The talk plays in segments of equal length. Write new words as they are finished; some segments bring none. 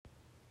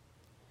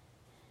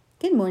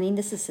Good morning,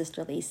 this is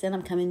Sister Lisa, and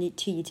I'm coming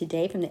to you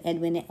today from the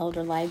Edwin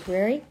Elder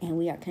Library, and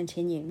we are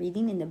continuing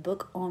reading in the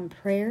book on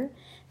prayer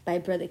by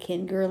Brother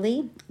Ken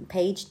Gurley,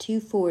 page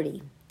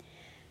 240.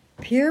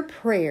 Pure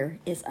prayer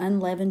is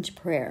unleavened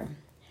prayer.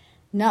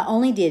 Not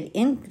only did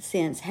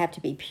incense have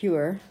to be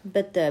pure,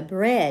 but the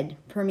bread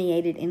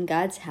permeated in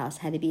God's house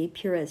had to be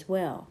pure as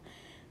well.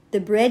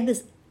 The bread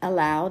was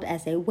allowed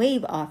as a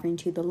wave offering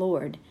to the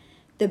Lord.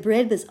 The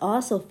bread was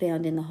also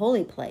found in the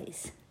holy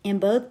place. In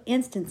both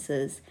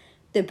instances,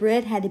 the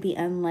bread had to be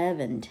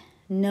unleavened.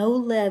 No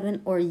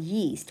leaven or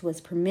yeast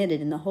was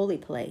permitted in the holy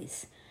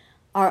place.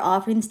 Our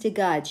offerings to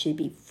God should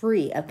be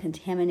free of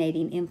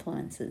contaminating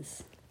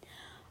influences.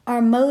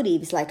 Our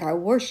motives, like our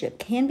worship,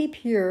 can be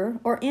pure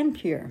or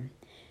impure.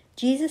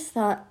 Jesus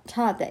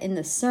taught that in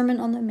the Sermon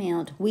on the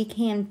Mount, we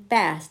can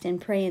fast and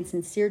pray in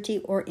sincerity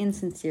or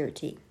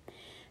insincerity.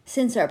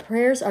 Since our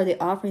prayers are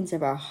the offerings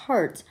of our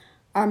hearts,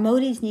 our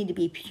motives need to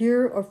be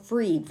pure or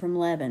freed from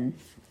leaven.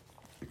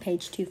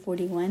 Page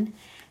 241.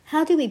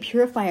 How do we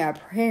purify our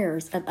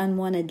prayers of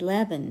unwanted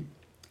leaven?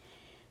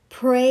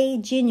 Pray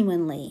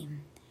genuinely.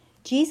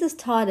 Jesus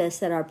taught us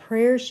that our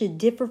prayers should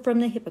differ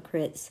from the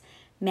hypocrites.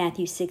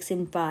 Matthew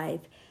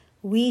 6:5.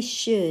 We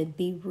should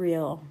be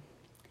real.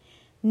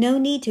 No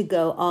need to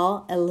go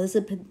all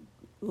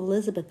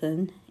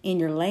Elizabethan in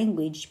your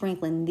language,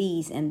 sprinkling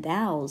these and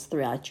thous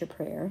throughout your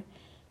prayer.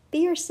 Be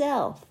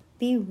yourself.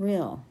 Be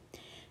real.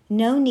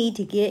 No need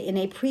to get in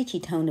a preachy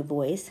tone of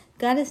voice.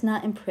 God is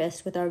not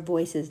impressed with our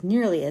voices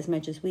nearly as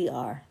much as we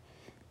are.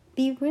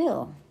 Be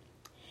real.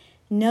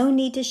 No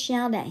need to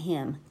shout at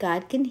him.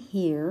 God can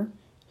hear.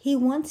 He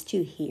wants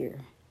to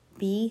hear.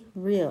 Be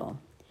real.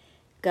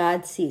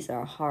 God sees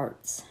our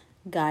hearts.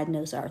 God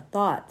knows our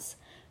thoughts.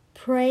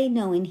 Pray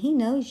knowing he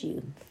knows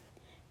you.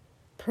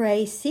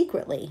 Pray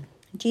secretly.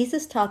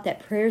 Jesus taught that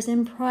prayers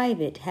in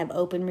private have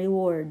open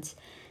rewards.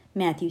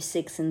 Matthew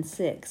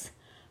 6:6.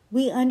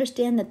 We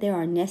understand that there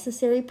are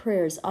necessary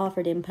prayers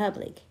offered in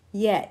public,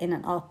 yet in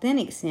an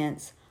authentic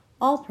sense,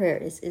 all prayer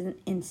is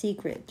in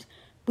secret.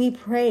 We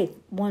pray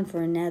one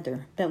for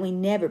another, but we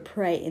never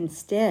pray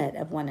instead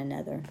of one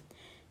another.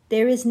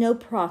 There is no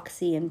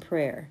proxy in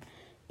prayer.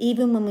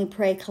 Even when we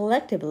pray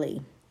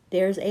collectively,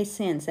 there's a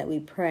sense that we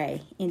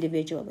pray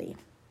individually.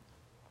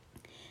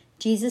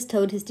 Jesus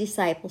told his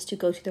disciples to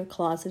go to their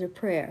closet of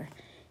prayer.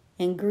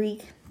 In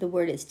Greek, the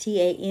word is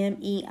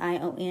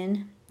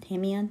T-A-M-E-I-O-N,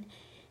 tamion.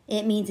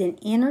 It means an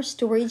inner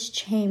storage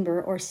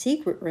chamber or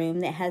secret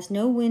room that has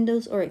no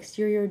windows or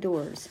exterior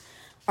doors.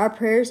 Our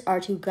prayers are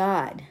to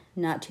God,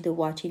 not to the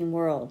watching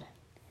world.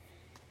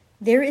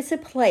 There is a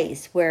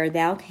place where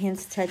thou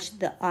canst touch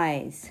the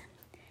eyes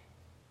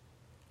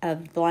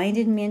of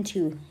blinded men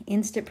to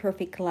instant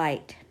perfect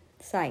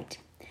sight.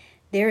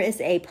 There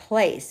is a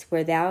place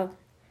where thou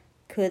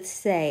couldst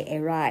say,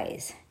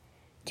 arise,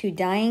 to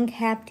dying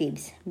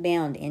captives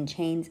bound in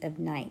chains of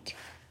night.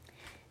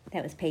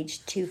 That was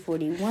page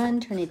 241.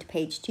 Turn it to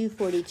page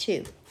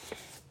 242.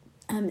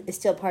 It's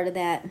still part of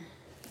that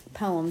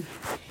poem.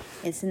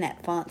 It's in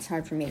that font. It's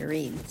hard for me to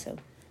read. So,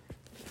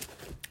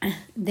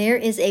 there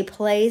is a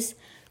place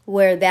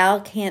where thou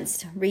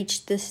canst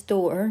reach the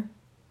store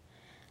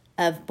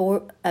of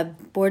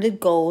boarded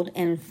gold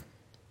and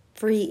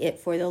free it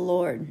for the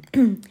Lord.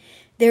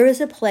 There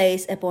is a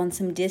place upon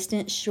some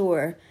distant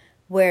shore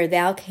where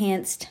thou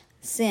canst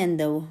send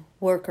the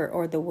worker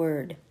or the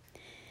word.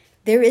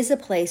 There is a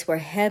place where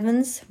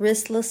heaven's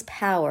restless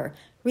power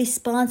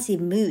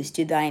responsive moves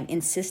to thine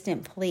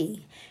insistent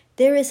plea.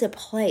 There is a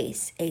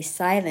place, a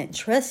silent,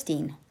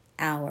 trusting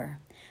hour,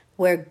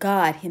 where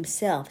God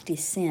himself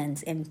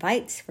descends and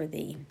fights for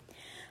thee.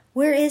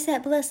 Where is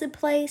that blessed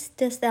place,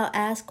 dost thou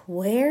ask?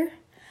 Where?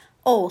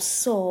 O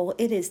soul,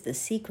 it is the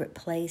secret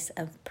place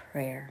of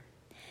prayer.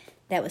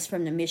 That was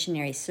from the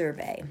Missionary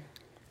Survey.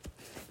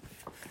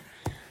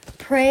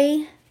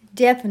 Pray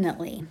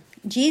definitely.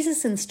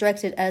 Jesus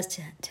instructed us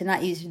to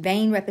not use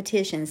vain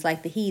repetitions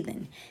like the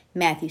heathen,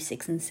 Matthew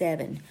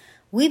 6:7.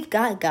 We've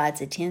got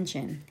God's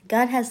attention.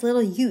 God has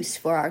little use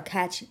for our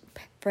catchy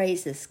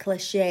phrases,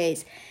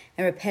 cliches,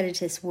 and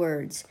repetitious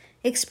words.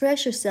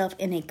 Express yourself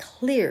in a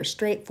clear,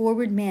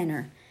 straightforward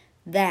manner.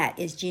 That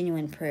is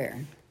genuine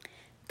prayer.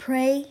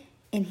 Pray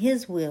in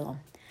his will.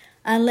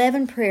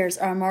 Unleavened prayers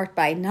are marked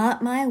by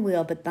not my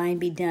will, but thine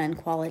be done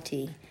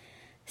quality.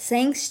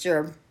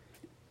 Sangster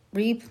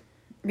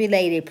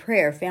relayed a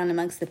prayer found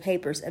amongst the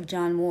papers of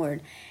John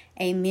Ward,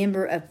 a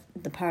member of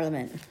the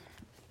Parliament.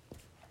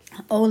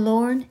 O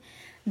Lord,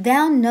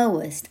 thou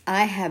knowest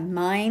I have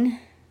mine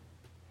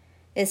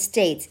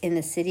estates in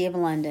the city of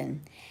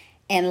London,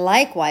 and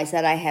likewise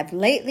that I have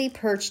lately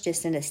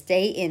purchased an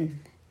estate in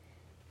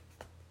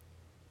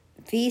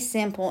fee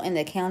simple in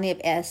the county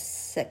of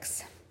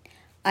Essex.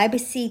 I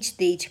beseech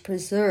thee to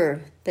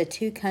preserve the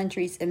two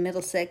countries of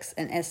Middlesex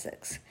and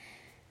Essex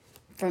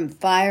from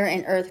fire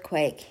and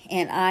earthquake,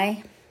 and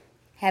I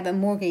have a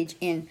mortgage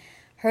in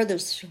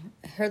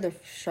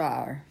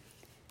Hertfordshire.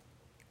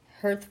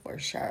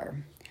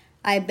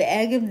 I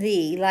beg of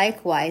thee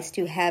likewise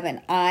to have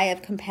an eye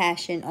of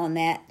compassion on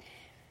that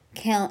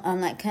county.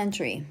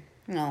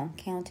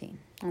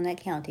 on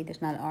that county.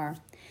 There's not an R.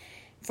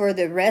 For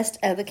the rest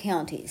of the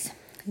counties.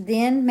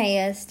 Then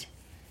mayest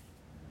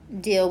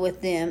deal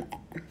with them.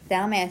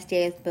 Thou mayest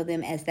deal with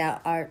them as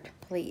thou art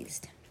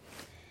pleased.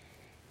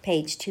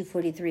 Page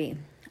 243.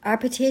 Our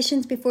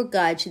petitions before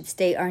God should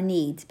state our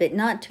needs, but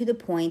not to the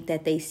point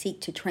that they seek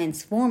to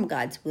transform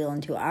God's will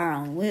into our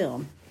own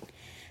will.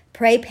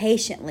 Pray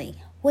patiently.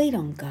 Wait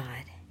on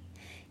God.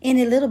 In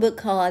a little book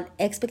called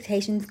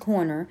Expectations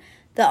Corner,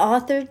 the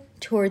author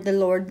toured the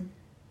Lord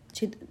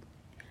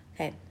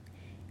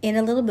In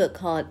a little book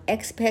called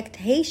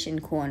Expectation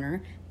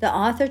Corner, the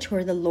author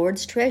toured the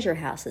Lord's treasure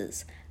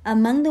houses.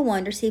 Among the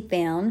wonders he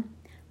found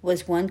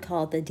was one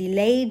called the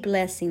Delayed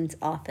Blessings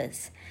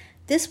Office.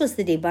 This was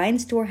the divine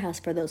storehouse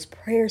for those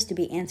prayers to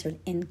be answered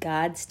in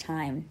God's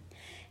time.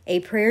 A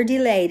prayer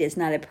delayed is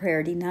not a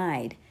prayer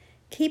denied.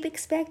 Keep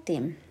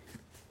expecting.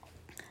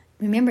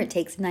 Remember, it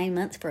takes 9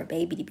 months for a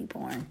baby to be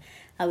born.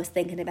 I was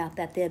thinking about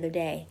that the other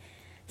day.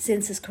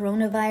 Since this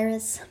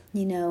coronavirus,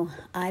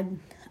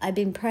 I've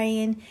been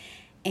praying,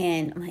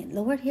 and I'm like,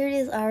 Lord, here it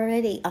is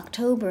already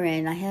October,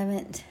 and I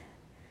haven't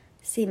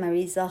seen my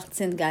results.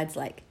 And God's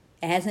like,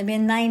 it hasn't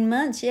been 9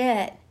 months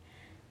yet.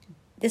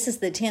 This is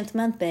the 10th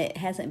month, but it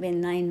hasn't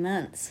been 9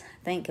 months.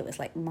 I think it was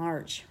like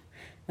March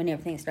when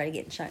everything started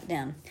getting shut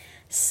down.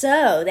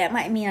 So that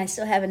might mean I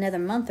still have another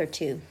month or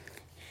two.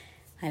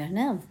 I don't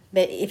know.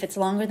 But if it's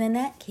longer than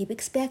that, keep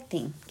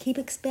expecting. Keep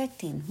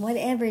expecting.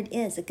 Whatever it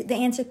is. The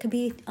answer could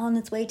be on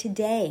its way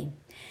today.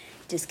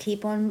 Just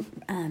keep on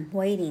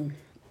waiting.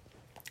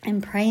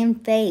 And pray in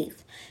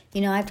faith.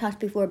 I've talked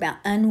before about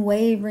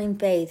unwavering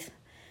faith.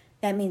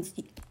 That means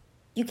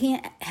you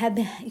can't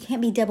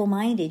be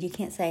double-minded. You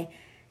can't say,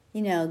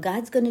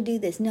 God's going to do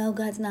this. No,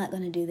 God's not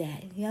going to do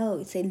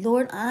that. Say,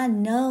 Lord, I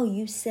know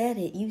you said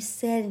it. You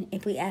said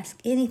if we ask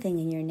anything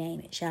in your name,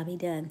 it shall be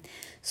done.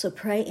 So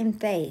pray in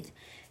faith.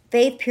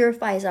 Faith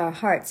purifies our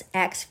hearts,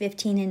 Acts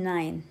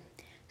 15:9.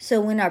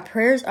 So when our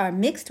prayers are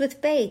mixed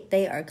with faith,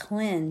 they are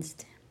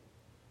cleansed.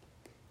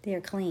 They are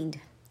cleaned.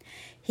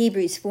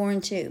 Hebrews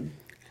 4:2.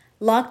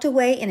 Locked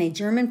away in a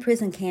German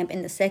prison camp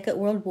in the Second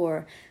World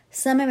War,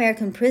 some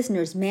American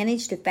prisoners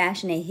managed to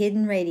fashion a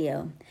hidden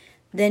radio.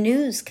 The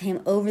news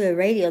came over the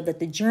radio that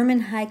the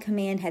German High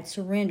Command had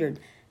surrendered,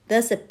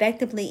 thus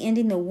effectively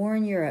ending the war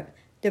in Europe.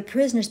 The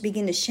prisoners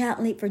began to shout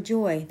and leap for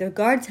joy. Their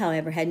guards,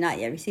 however, had not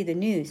yet received the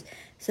news,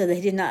 so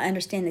they did not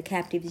understand the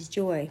captives'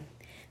 joy.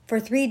 For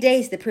 3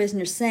 days the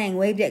prisoners sang,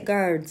 waved at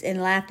guards, and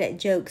laughed at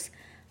jokes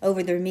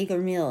over their meager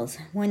meals.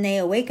 When they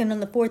awakened on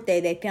the 4th day,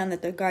 they found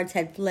that their guards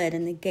had fled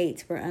and the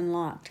gates were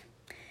unlocked.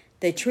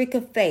 The trick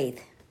of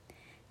faith,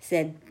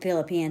 said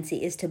Philip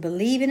Yancey, is to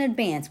believe in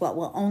advance what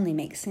will only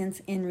make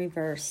sense in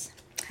reverse.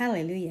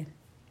 Hallelujah.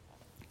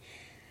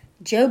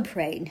 Job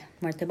prayed.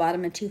 We're at the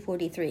bottom of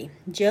 243.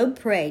 Job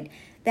prayed.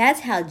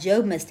 That's how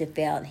Job must have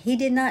felt. He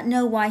did not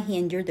know why he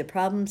endured the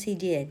problems he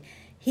did.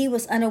 He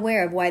was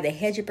unaware of why the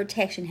hedge of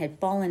protection had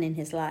fallen in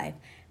his life.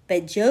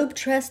 But Job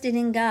trusted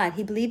in God.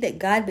 He believed that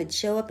God would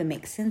show up and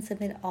make sense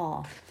of it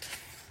all.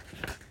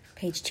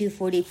 Page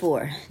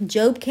 244.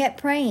 Job kept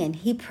praying.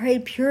 He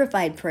prayed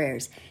purified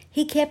prayers.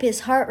 He kept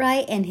his heart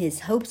right and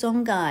his hopes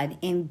on God.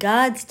 In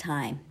God's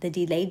time, the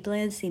delayed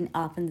blessing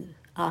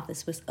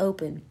office was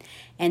open,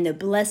 and the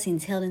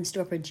blessings held in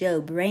store for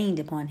Job rained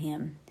upon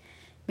him.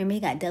 Remember, he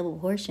got double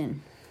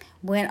portion.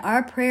 When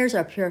our prayers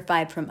are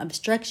purified from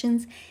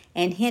obstructions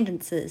and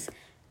hindrances,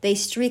 they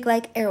streak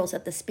like arrows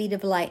at the speed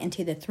of light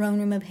into the throne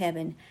room of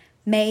heaven.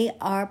 May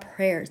our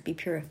prayers be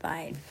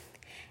purified.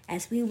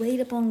 As we wait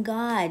upon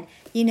God,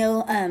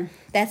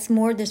 there's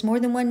more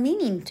than one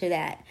meaning to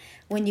that.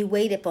 When you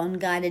wait upon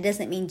God, it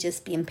doesn't mean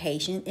just being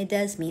patient. It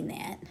does mean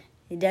that.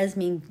 It does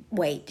mean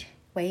wait.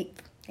 Wait,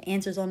 the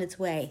answer's on its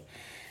way.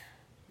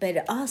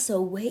 But also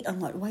wait on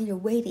Lord. While you're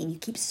waiting, you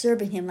keep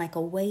serving him like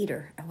a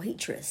waiter, a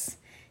waitress.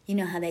 You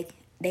know how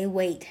they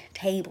wait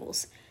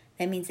tables.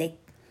 That means they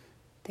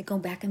go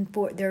back and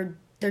forth.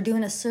 They're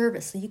doing a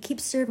service. So you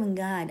keep serving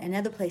God.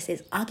 Another place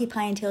says,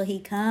 occupy until he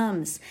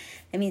comes.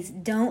 That means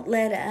don't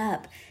let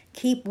up.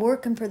 Keep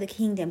working for the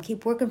kingdom.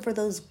 Keep working for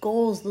those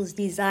goals, those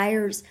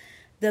desires,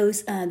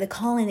 the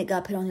calling that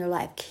God put on your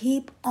life.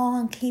 Keep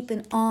on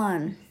keeping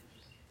on.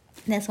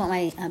 That's what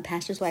my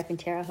pastor's wife in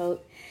Terre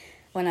Haute,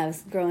 when I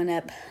was growing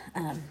up,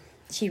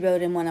 she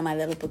wrote in one of my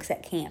little books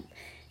at camp.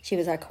 She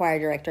was our choir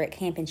director at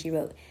camp, and she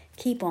wrote,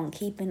 keep on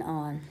keeping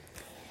on.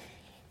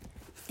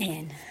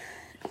 And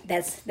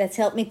that's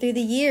helped me through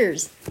the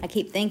years. I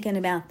keep thinking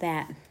about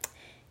that.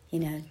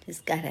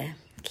 Just gotta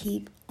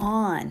keep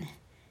on.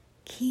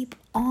 Keep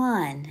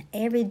on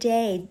every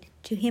day.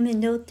 To him and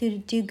know to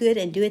do good,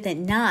 and do it that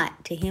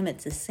not. To him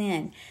it's a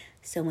sin.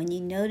 So when you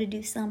know to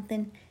do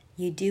something,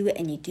 you do it,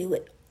 and you do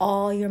it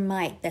all your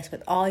might. That's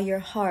with all your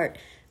heart,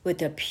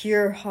 with a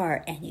pure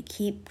heart, and you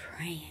keep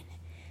praying.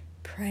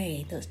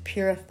 Pray those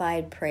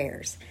purified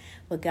prayers.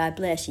 Well, God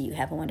bless you. You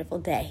have a wonderful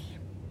day.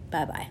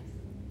 Bye-bye.